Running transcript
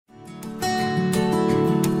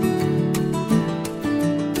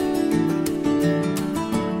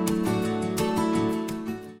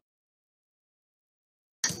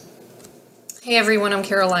Hey everyone, I'm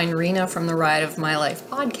Caroline Rena from the Ride of My Life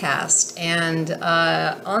podcast. And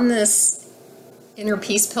on this inner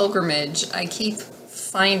peace pilgrimage, I keep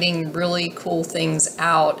finding really cool things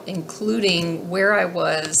out, including where I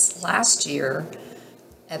was last year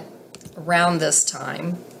at around this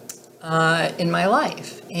time in my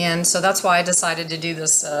life. And so that's why I decided to do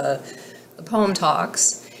this, the Poem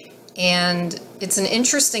Talks. And it's an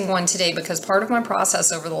interesting one today because part of my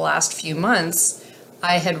process over the last few months,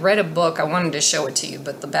 I had read a book. I wanted to show it to you,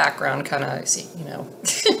 but the background kind of,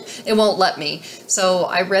 it won't let me. So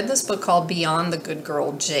I read this book called Beyond the Good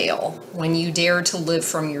Girl Jail, When You Dare to Live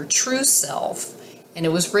from Your True Self. And it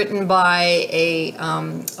was written by a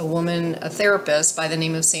woman, a therapist by the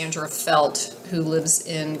name of Sandra Felt, who lives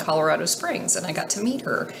in Colorado Springs. And I got to meet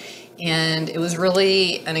her. And it was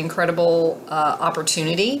really an incredible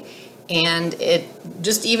opportunity. And it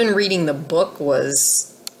just even reading the book was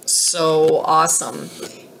so awesome,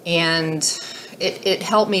 and it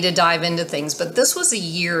helped me to dive into things. But this was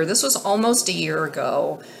almost a year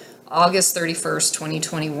ago, August 31st,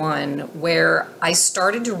 2021, where I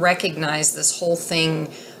started to recognize this whole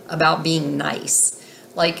thing about being nice.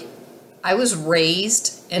 Like, I was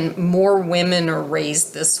raised, and more women are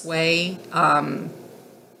raised this way,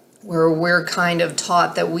 where we're kind of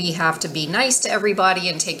taught that we have to be nice to everybody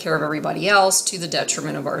and take care of everybody else to the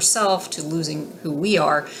detriment of ourselves, to losing who we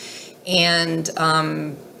are. And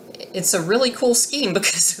it's a really cool scheme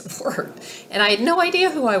because it worked. And I had no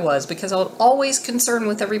idea who I was because I was always concerned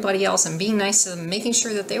with everybody else and being nice to them, making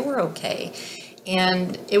sure that they were okay.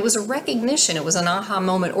 And it was a recognition, it was an aha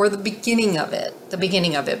moment, or the beginning of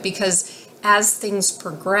it, because as things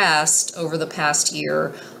progressed over the past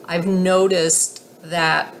year, I've noticed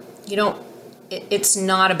that it's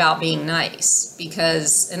not about being nice,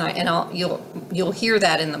 because you'll hear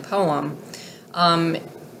that in the poem.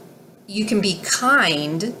 You can be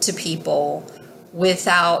kind to people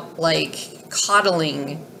without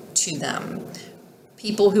coddling to them.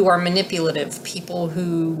 People who are manipulative, people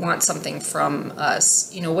who want something from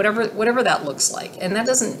us, whatever that looks like. And that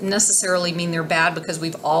doesn't necessarily mean they're bad, because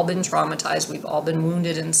we've all been traumatized, we've all been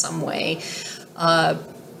wounded in some way.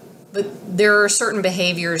 But there are certain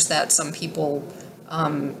behaviors that some people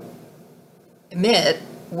emit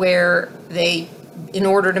where they, in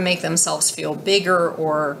order to make themselves feel bigger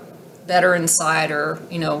or better inside, or,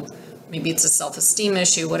 maybe it's a self-esteem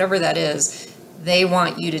issue, whatever that is, they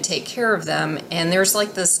want you to take care of them. And there's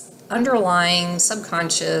this underlying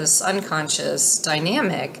subconscious, unconscious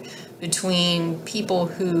dynamic between people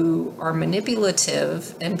who are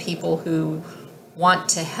manipulative and people who want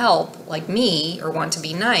to help, like me, or want to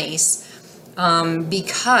be nice,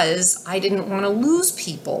 because I didn't want to lose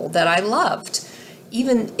people that I loved,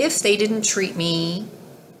 even if they didn't treat me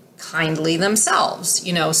kindly themselves,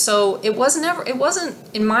 So it wasn't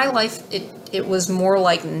in my life, it was more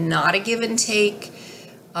like not a give and take.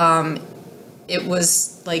 It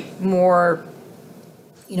was more,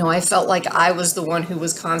 I felt like I was the one who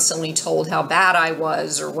was constantly told how bad I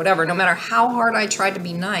was or whatever. No matter how hard I tried to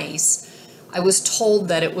be nice, I was told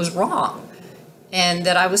that it was wrong and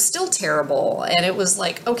that I was still terrible. And it was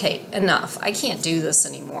like, okay, enough. I can't do this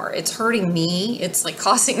anymore. It's hurting me. It's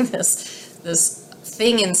causing this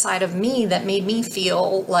thing inside of me that made me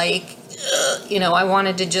feel like, I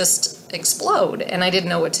wanted to just explode, and I didn't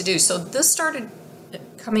know what to do. So this started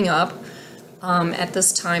coming up at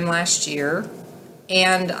this time last year,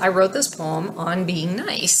 and I wrote this poem on being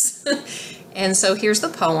nice. And so here's the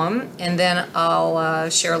poem, and then I'll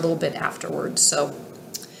share a little bit afterwards. So,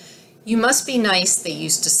 you must be nice, they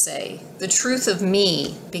used to say. The truth of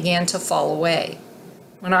me began to fall away.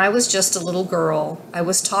 When I was just a little girl, I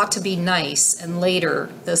was taught to be nice, and later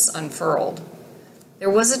this unfurled. There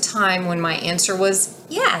was a time when my answer was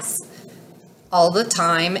yes, all the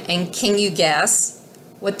time, and can you guess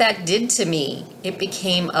what that did to me? It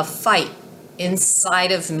became a fight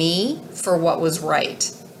inside of me for what was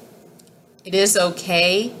right. It is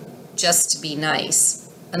okay just to be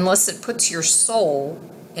nice, unless it puts your soul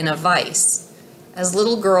in a vice. As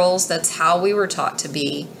little girls, that's how we were taught to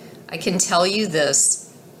be. I can tell you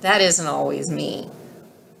this, that isn't always me.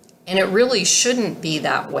 And it really shouldn't be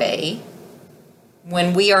that way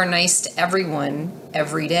when we are nice to everyone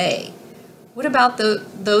every day. What about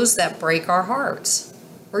those that break our hearts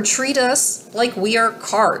or treat us like we are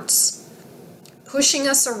carts, pushing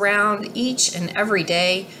us around each and every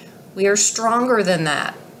day? We are stronger than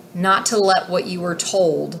that, not to let what you were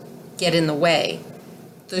told get in the way.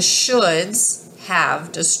 The shoulds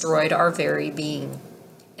have destroyed our very being.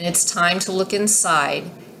 And it's time to look inside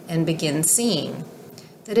and begin seeing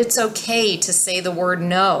that it's okay to say the word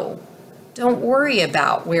no. Don't worry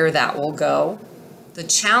about where that will go. The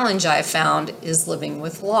challenge I found is living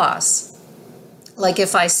with loss. Like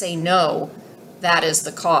if I say no, that is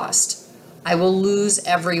the cost. I will lose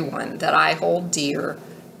everyone that I hold dear,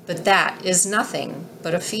 but that is nothing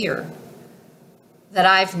but a fear. That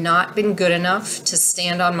I've not been good enough to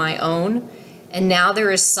stand on my own, and now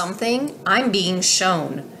there is something I'm being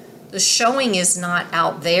shown. The showing is not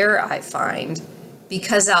out there, I find,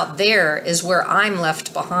 because out there is where I'm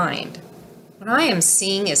left behind. What I am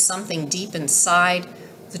seeing is something deep inside,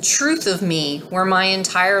 the truth of me where my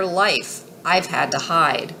entire life I've had to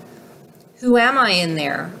hide. Who am I in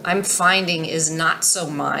there? I'm finding is not so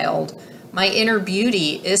mild. My inner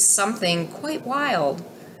beauty is something quite wild.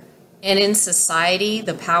 And in society,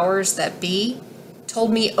 the powers that be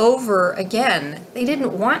told me over again they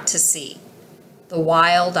didn't want to see. The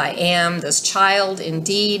wild I am, this child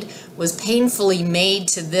indeed, was painfully made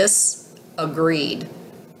to this, agreed,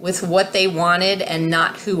 with what they wanted and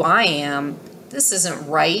not who I am. This isn't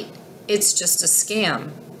right, it's just a scam.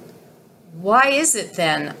 Why is it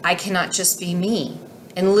then I cannot just be me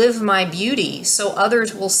and live my beauty so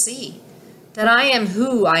others will see that I am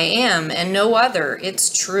who I am and no other,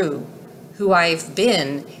 it's true, who I've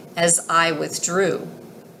been as I withdrew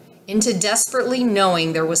into desperately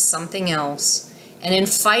knowing there was something else, and in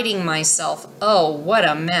fighting myself, oh, what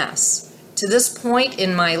a mess, to this point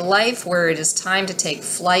in my life where it is time to take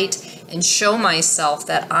flight and show myself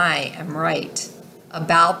that I am right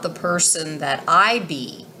about the person that I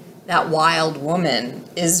be. That wild woman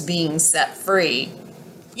is being set free.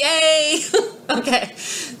 Yay! Okay,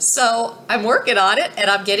 so I'm working on it and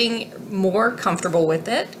I'm getting more comfortable with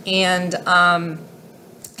it. And I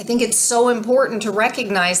think it's so important to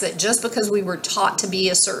recognize that just because we were taught to be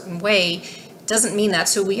a certain way doesn't mean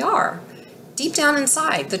that's who we are. Deep down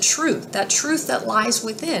inside, the truth, that lies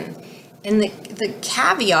within. And the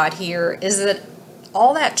caveat here is that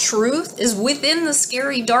all that truth is within the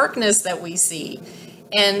scary darkness that we see.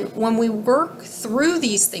 And when we work through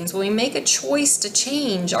these things, when we make a choice to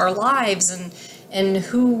change our lives and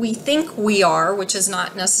who we think we are, which is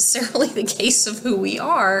not necessarily the case of who we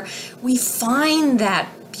are, we find that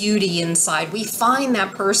beauty inside. We find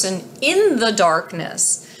that person in the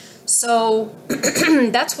darkness. So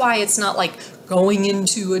that's why it's not like going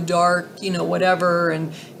into a dark, whatever,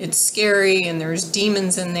 and it's scary and there's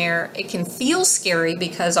demons in there. It can feel scary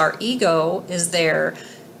because our ego is there.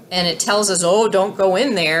 And it tells us, oh, don't go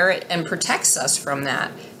in there, and protects us from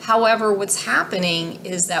that. However, what's happening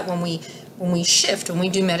is that when we shift, when we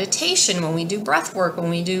do meditation, when we do breath work, when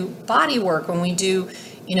we do body work, when we do,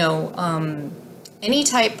 any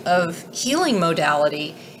type of healing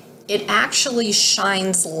modality, it actually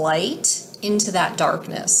shines light into that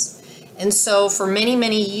darkness. And so for many,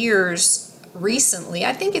 many years recently,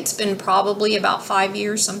 I think it's been probably about 5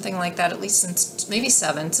 years, something like that, at least since maybe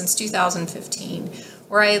 7, since 2015,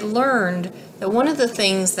 where I learned that one of the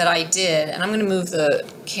things that I did, and I'm going to move the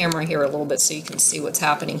camera here a little bit so you can see what's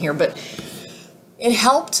happening here, but it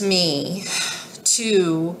helped me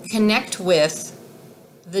to connect with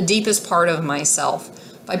the deepest part of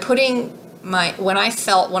myself by putting when I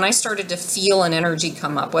started to feel an energy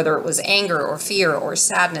come up, whether it was anger or fear or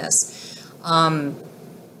sadness,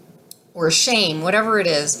 or shame, whatever it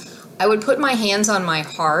is, I would put my hands on my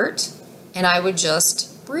heart and I would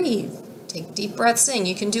just breathe. Take deep breaths in.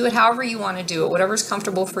 You can do it however you want to do it, whatever's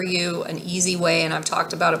comfortable for you. An easy way, and I've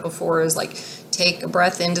talked about it before, is like take a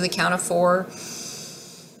breath into the count of 4,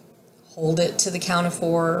 hold it to the count of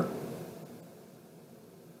 4,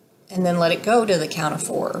 and then let it go to the count of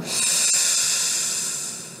 4.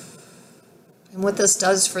 And what this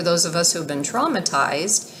does for those of us who have been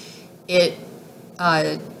traumatized, it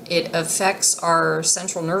affects our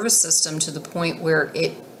central nervous system to the point where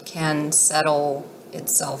it can settle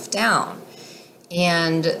itself down.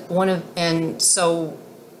 And so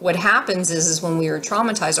what happens is when we are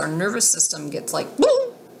traumatized, our nervous system gets like,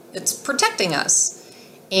 woo, it's protecting us.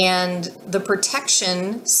 And the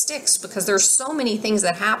protection sticks because there's so many things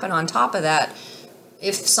that happen on top of that.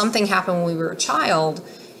 If something happened when we were a child,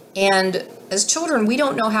 and as children, we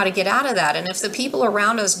don't know how to get out of that. And if the people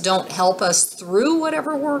around us don't help us through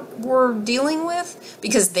whatever we're dealing with,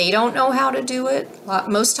 because they don't know how to do it,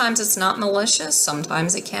 most times it's not malicious,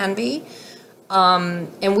 sometimes it can be.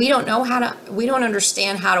 And we don't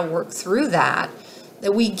understand how to work through that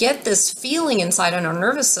we get this feeling inside in our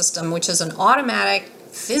nervous system, which is an automatic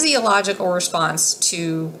physiological response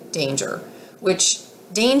to danger, which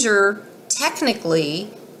danger technically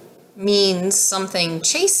means something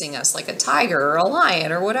chasing us, like a tiger or a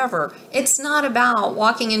lion or whatever. It's not about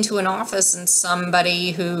walking into an office and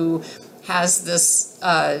somebody who has this,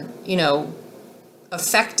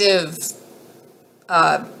 effective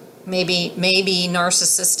maybe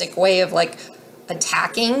narcissistic way of like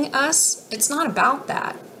attacking us. It's not about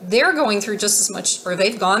that. They're going through just as much, or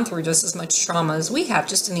they've gone through just as much trauma as we have,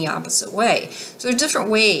 just in the opposite way. So there are different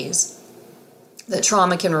ways that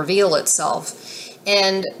trauma can reveal itself.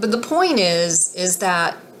 But the point is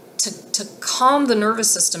that to calm the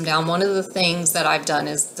nervous system down, one of the things that I've done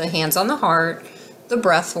is the hands on the heart, the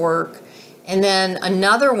breath work, and then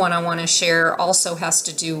another one I want to share also has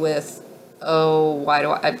to do with,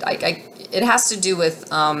 it has to do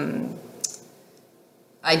with,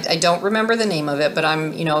 I don't remember the name of it, but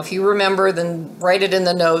if you remember, then write it in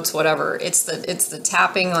the notes, whatever. It's the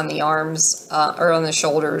tapping on the arms or on the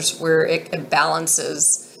shoulders where it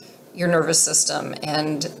balances your nervous system.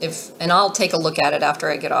 And I'll take a look at it after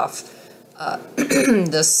I get off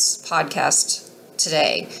this podcast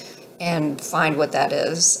today and find what that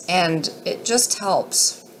is. And it just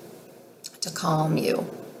helps to calm you.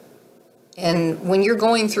 And when you're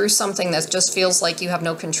going through something that just feels like you have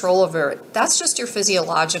no control over it, that's just your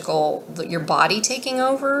your body taking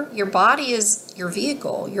over. Your body is your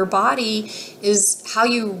vehicle. Your body is how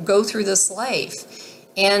you go through this life.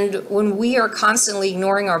 And when we are constantly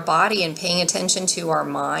ignoring our body and paying attention to our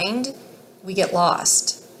mind, we get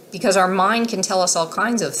lost. Because our mind can tell us all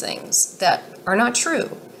kinds of things that are not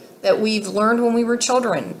true, that we've learned when we were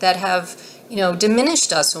children, that have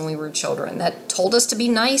diminished us when we were children, that told us to be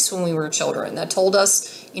nice when we were children, that told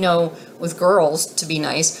us, with girls to be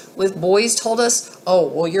nice, with boys told us, oh,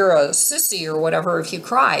 well, you're a sissy or whatever if you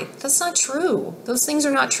cry. That's not true. Those things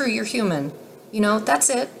are not true. You're human. That's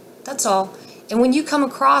it. That's all. And when you come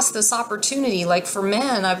across this opportunity, like for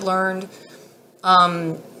men, I've learned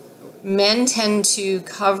men tend to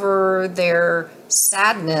cover their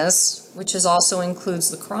sadness, which also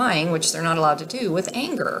includes the crying, which they're not allowed to do, with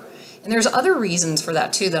anger. And there's other reasons for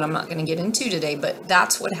that too that I'm not going to get into today, but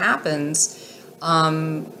that's what happens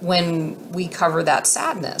when we cover that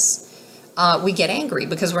sadness. We get angry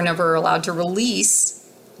because we're never allowed to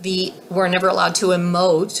we're never allowed to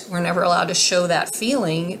emote, we're never allowed to show that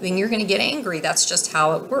feeling, then you're going to get angry. That's just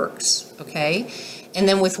how it works, okay? And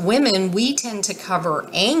then with women, we tend to cover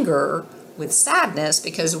anger with sadness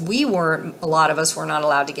because a lot of us were not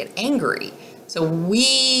allowed to get angry. So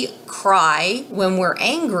we cry when we're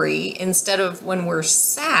angry instead of when we're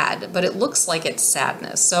sad, but it looks like it's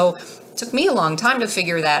sadness. So it took me a long time to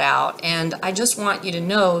figure that out. And I just want you to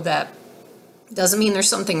know that it doesn't mean there's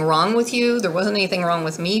something wrong with you. There wasn't anything wrong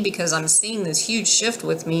with me because I'm seeing this huge shift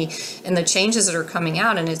with me and the changes that are coming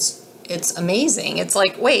out. And it's amazing. It's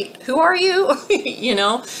like, wait, who are you?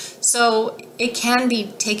 So it can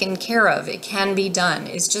be taken care of. It can be done.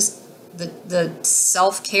 It's just the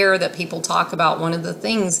self-care that people talk about. One of the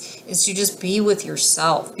things is to just be with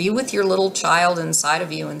yourself, be with your little child inside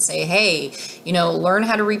of you and say, hey, learn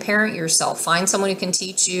how to reparent yourself. Find someone who can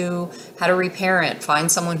teach you how to reparent.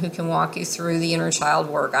 Find someone who can walk you through the inner child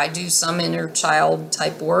work. I do some inner child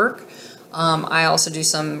type work. I also do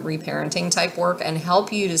some reparenting type work and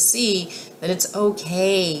help you to see that it's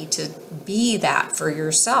okay to be that for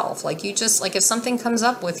yourself. Like if something comes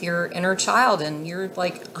up with your inner child and you're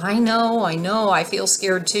like, I know, I feel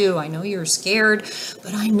scared too. I know you're scared,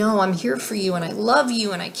 but I know I'm here for you and I love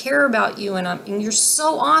you and I care about you and you're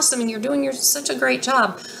so awesome and you're doing such a great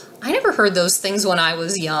job. I never heard those things when I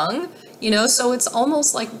was young, so it's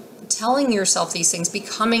almost like telling yourself these things,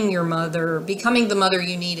 becoming your mother, becoming the mother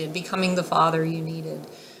you needed, becoming the father you needed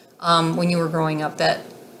when you were growing up. That,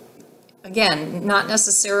 again, not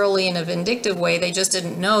necessarily in a vindictive way, they just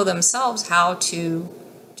didn't know themselves how to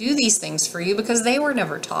do these things for you because they were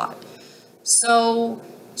never taught. So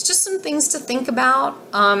it's just some things to think about.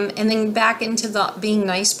 And then back into the being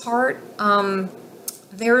nice part,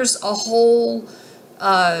 there's a whole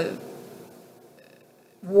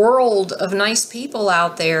world of nice people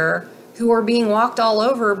out there who are being walked all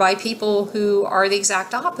over by people who are the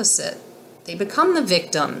exact opposite. They become the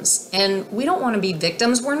victims, and we don't want to be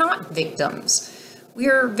victims. We're not victims.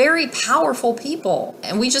 We're very powerful people,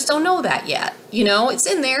 and we just don't know that yet. It's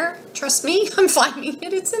in there. Trust me, I'm finding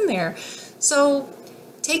it. It's in there. So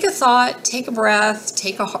take a thought, take a breath,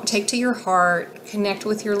 take to your heart, connect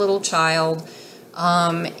with your little child,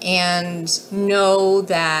 and know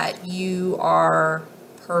that you are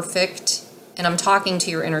perfect. And I'm talking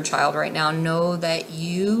to your inner child right now. Know that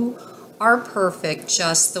you are perfect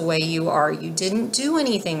just the way you are. You didn't do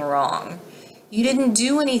anything wrong. You didn't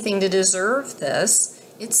do anything to deserve this.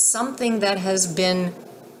 It's something that has been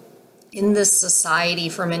in this society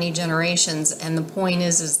for many generations. And the point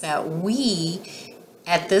is that we,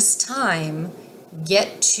 at this time,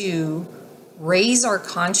 get to raise our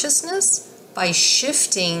consciousness by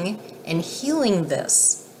shifting and healing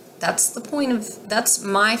this. That's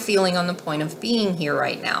my feeling on the point of being here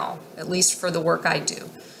right now, at least for the work I do.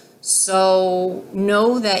 So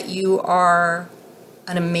know that you are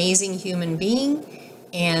an amazing human being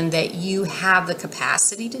and that you have the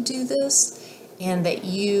capacity to do this and that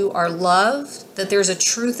you are loved, that there's a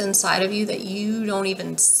truth inside of you that you don't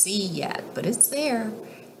even see yet, but it's there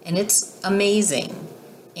and it's amazing.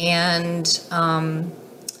 And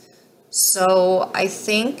so I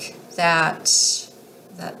think that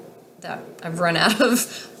I've run out of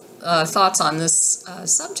thoughts on this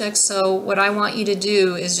subject. So what I want you to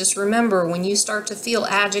do is just remember, when you start to feel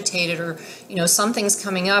agitated or, something's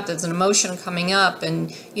coming up, there's an emotion coming up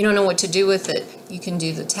and you don't know what to do with it, you can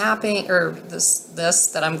do the tapping or this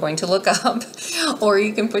that I'm going to look up, or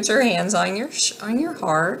you can put your hands on your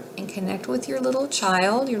heart and connect with your little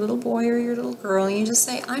child, your little boy or your little girl, and you just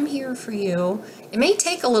say, I'm here for you. It may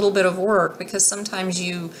take a little bit of work because sometimes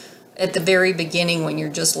at the very beginning when you're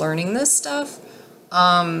just learning this stuff,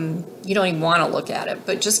 you don't even want to look at it,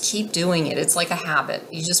 but just keep doing it. It's like a habit.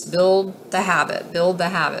 You just build the habit,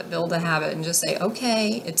 and just say,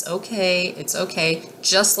 okay, it's okay, it's okay,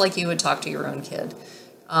 just like you would talk to your own kid.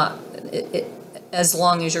 As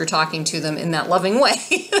long as you're talking to them in that loving way,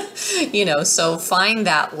 so find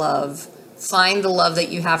that love. Find the love that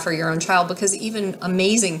you have for your own child, because even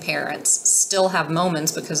amazing parents still have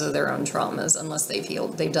moments because of their own traumas, unless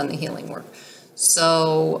they've done the healing work.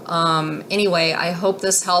 So anyway, I hope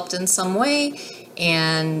this helped in some way,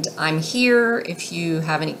 and I'm here if you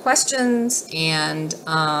have any questions. And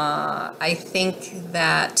I think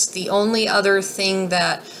that the only other thing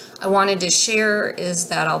that I wanted to share is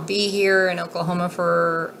that I'll be here in Oklahoma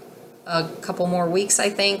for a couple more weeks, I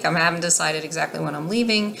think. I haven't decided exactly when I'm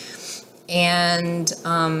leaving. And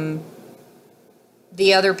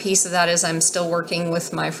the other piece of that is I'm still working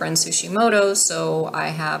with my friend Tsushimoto, so I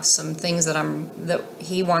have some things that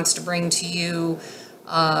he wants to bring to you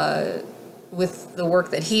with the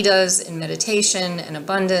work that he does in meditation and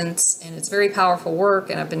abundance, and it's very powerful work,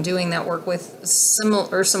 and I've been doing that work with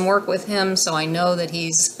some work with him, so I know that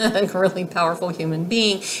he's a really powerful human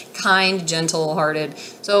being, kind, gentle-hearted.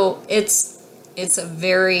 So it's a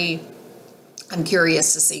very... I'm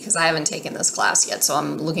curious to see, because I haven't taken this class yet, so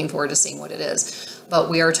I'm looking forward to seeing what it is. But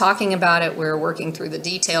we are talking about it. We're working through the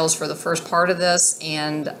details for the first part of this,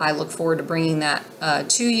 and I look forward to bringing that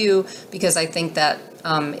to you, because I think that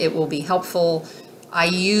it will be helpful. I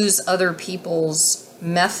use other people's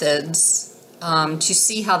methods to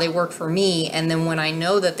see how they work for me, and then when I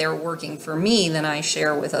know that they're working for me, then I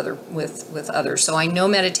share with others. So I know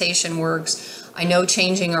meditation works. I know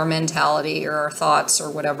changing our mentality or our thoughts or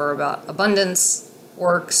whatever about abundance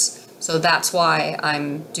works. So that's why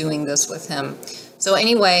I'm doing this with him. So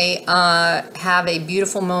anyway, have a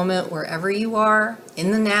beautiful moment wherever you are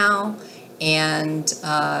in the now, and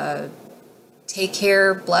take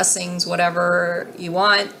care, blessings, whatever you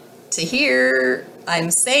want to hear.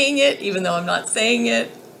 I'm saying it, even though I'm not saying it.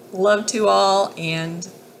 Love to all, and